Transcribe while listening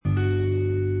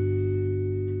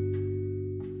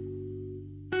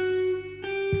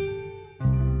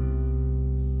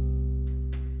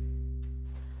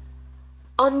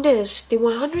On this, the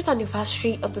 100th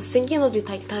anniversary of the sinking of the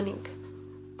Titanic,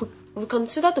 we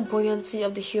consider the buoyancy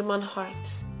of the human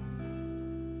heart.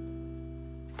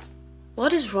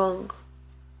 What is wrong?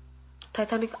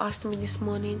 Titanic asked me this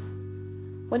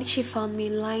morning when she found me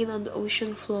lying on the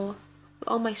ocean floor with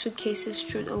all my suitcases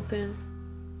strewn open.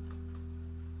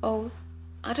 Oh,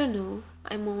 I don't know,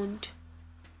 I moaned.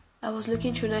 I was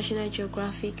looking through National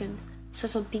Geographic and saw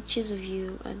some pictures of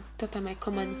you and thought I might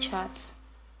come and chat.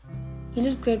 You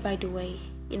look great, by the way,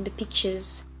 in the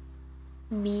pictures.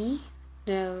 Me?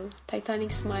 No,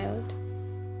 Titanic smiled.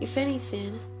 If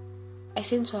anything, I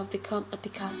seem to have become a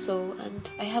Picasso and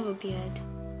I have a beard.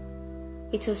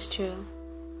 It was true.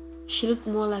 She looked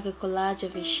more like a collage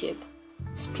of a ship,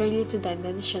 strangely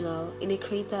two-dimensional in a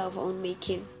crater of her own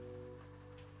making.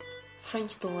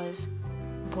 French doors,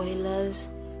 boilers,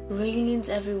 railings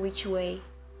every which way,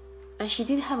 and she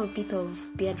did have a bit of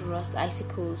beard rust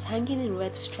icicles hanging in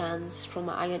red strands from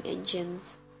her iron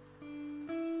engines.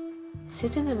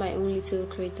 Sitting in my own little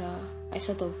crater, I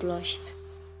sort of blushed.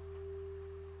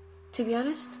 To be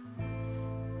honest,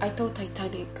 I thought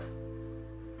Titanic.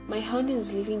 My honey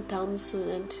is leaving town soon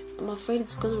and I'm afraid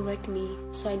it's gonna wreck me,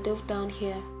 so I dove down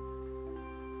here.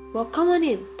 Well, come on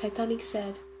in, Titanic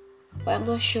said, but I'm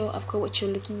not sure I've got what you're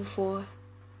looking for.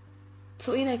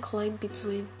 So in I climbed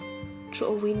through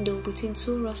a window between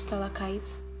two rust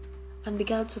stalactites and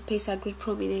began to pace our great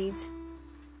promenade,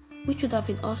 which would have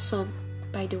been awesome,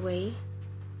 by the way,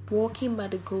 walking by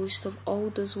the ghost of all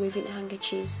those waving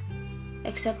handkerchiefs,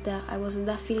 except that I was in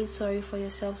that feeling sorry for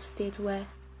yourself state where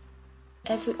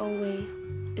every hallway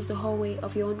is the hallway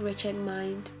of your own wretched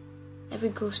mind, every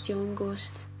ghost your own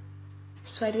ghost.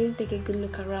 So I didn't take a good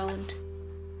look around.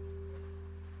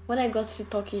 When I got to the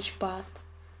Turkish bath,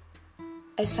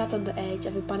 I sat on the edge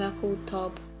of a barnacle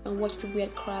tub and watched the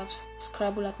weird crabs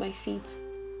scrabble at my feet.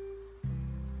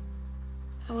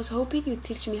 I was hoping you'd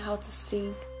teach me how to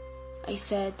sing, I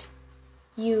said.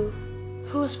 You,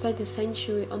 who spent a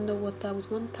century underwater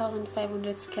with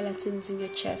 1,500 skeletons in your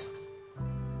chest.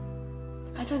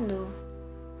 I don't know,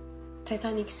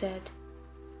 Titanic said.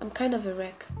 I'm kind of a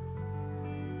wreck.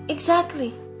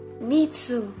 Exactly, me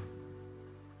too.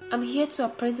 I'm here to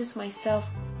apprentice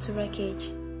myself to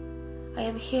wreckage. I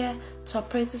am here to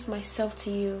apprentice myself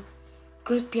to you,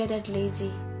 great bearded lady,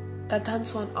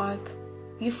 gargantuan ark,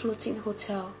 you floating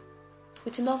hotel,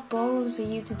 with enough ballrooms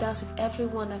in you to dance with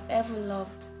everyone I've ever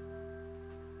loved.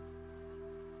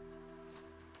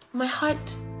 My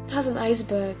heart has an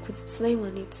iceberg with its name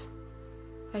on it,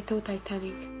 I told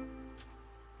Titanic.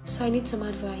 So I need some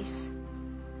advice.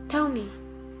 Tell me,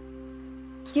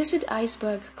 did you see the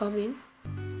iceberg coming?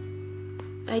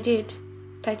 I did,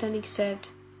 Titanic said.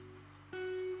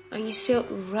 And you sailed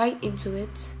right into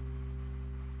it.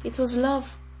 It was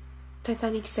love,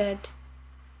 Titanic said.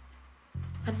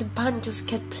 And the band just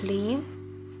kept playing,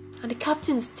 and the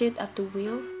captain stayed at the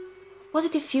wheel. What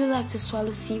did it feel like to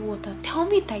swallow seawater? Tell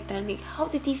me, Titanic, how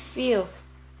did it feel?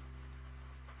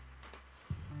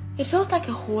 It felt like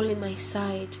a hole in my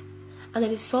side, and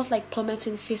then it felt like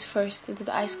plummeting face first into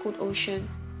the ice-cold ocean.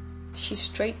 She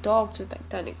straight dogged to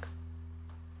Titanic.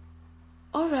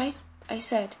 All right, I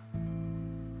said.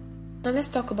 Now let's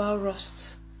talk about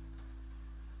rust.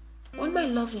 When my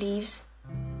love leaves,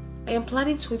 I am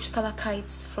planning to whip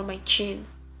stalactites from my chin.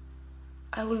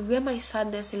 I will wear my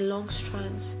sadness in long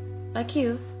strands. Like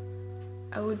you,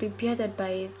 I will be bearded by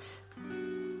it.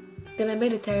 Then I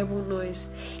made a terrible noise.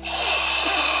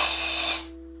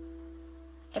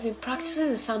 I've been practicing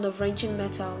the sound of wrenching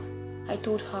metal, I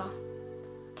told her,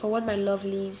 for when my love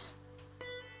leaves.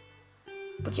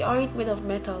 But you aren't made of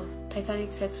metal,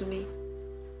 Titanic said to me.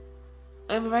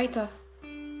 I'm a writer,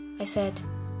 I said.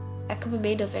 I can be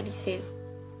made of anything.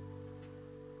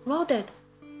 Well then,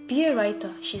 be a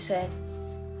writer, she said.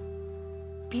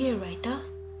 Be a writer?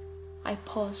 I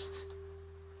paused,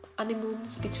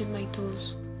 anemones between my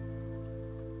toes.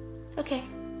 Okay.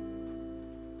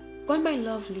 When my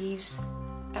love leaves,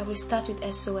 I will start with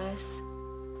SOS.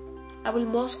 I will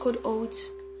Morse code odes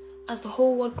as the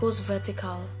whole world goes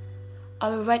vertical. I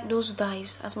will write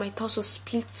nosedives as my torso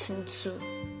splits in two.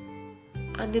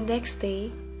 And the next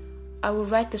day, I will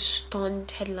write the stunned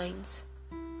headlines.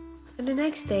 And the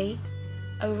next day,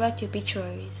 I will write the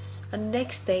obituaries. And the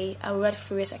next day, I will write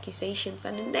furious accusations.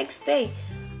 And the next day,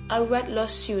 I will write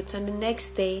lawsuits. And the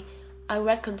next day, I will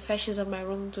write confessions of my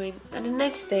wrongdoing. And the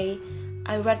next day,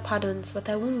 I will write pardons, but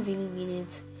I won't really mean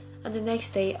it. And the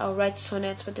next day, I will write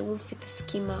sonnets, but they won't fit the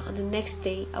schema. And the next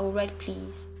day, I will write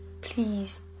please,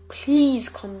 please, please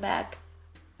come back.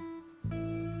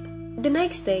 The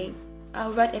next day,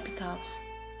 I'll write epitaphs,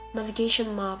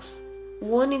 navigation maps,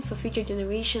 warning for future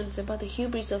generations about the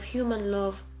hubris of human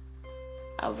love.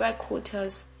 I'll write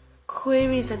quotas,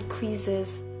 queries and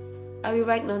quizzes. I will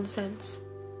write nonsense.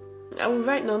 I will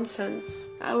write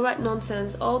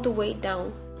nonsense all the way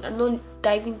down, and no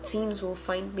diving teams will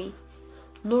find me.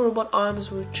 No robot arms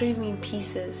will retrieve me in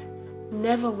pieces.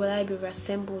 Never will I be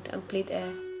reassembled and played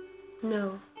air.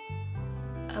 No,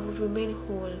 I will remain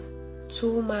whole,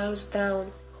 2 miles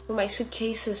down, with my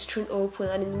suitcases strewn open,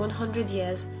 and in 100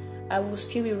 years, I will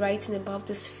still be writing about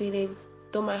this feeling,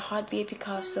 though my heart be a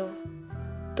Picasso,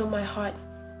 though my heart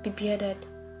be bearded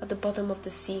at the bottom of the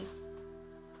sea.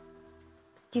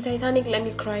 The Titanic let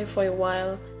me cry for a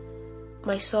while,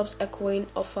 my sobs echoing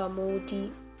off our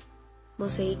moldy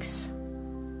mosaics.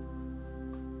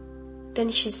 Then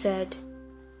she said,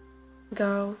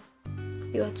 "Girl,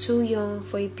 you are too young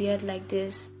for a beard like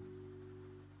this.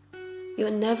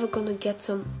 You're never gonna get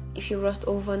some if you rust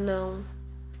over now."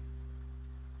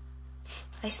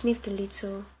 I sniffed a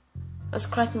little and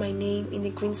scratched my name in the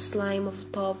green slime of the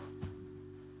tub.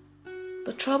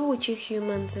 The trouble with you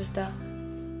humans is that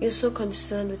you're so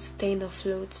concerned with staying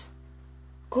afloat.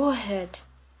 Go ahead,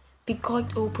 be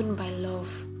gouged open by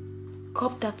love.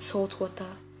 Cup that salt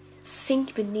water,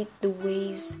 sink beneath the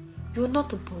waves. You're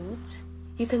not a boat.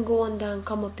 You can go under and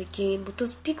come up again with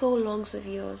those big old lungs of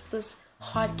yours, those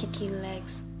hard-kicking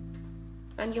legs.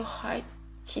 And your heart,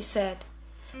 she said,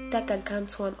 that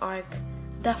gargantuan ark,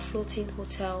 that floating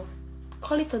hotel.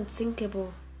 Call it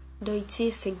unsinkable, though it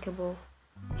is sinkable.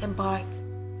 Embark,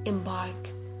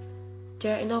 embark.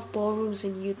 There are enough ballrooms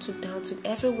in you to dance with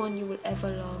everyone you will ever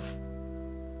love.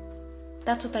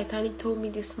 That's what Titanic told me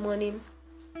this morning.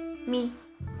 Me,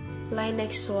 lying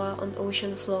next to her on the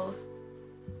ocean floor.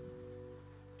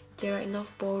 There are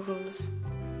enough ballrooms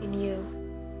in you.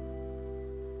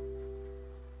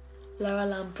 Laura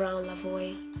Lamb Brown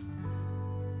Lavoie.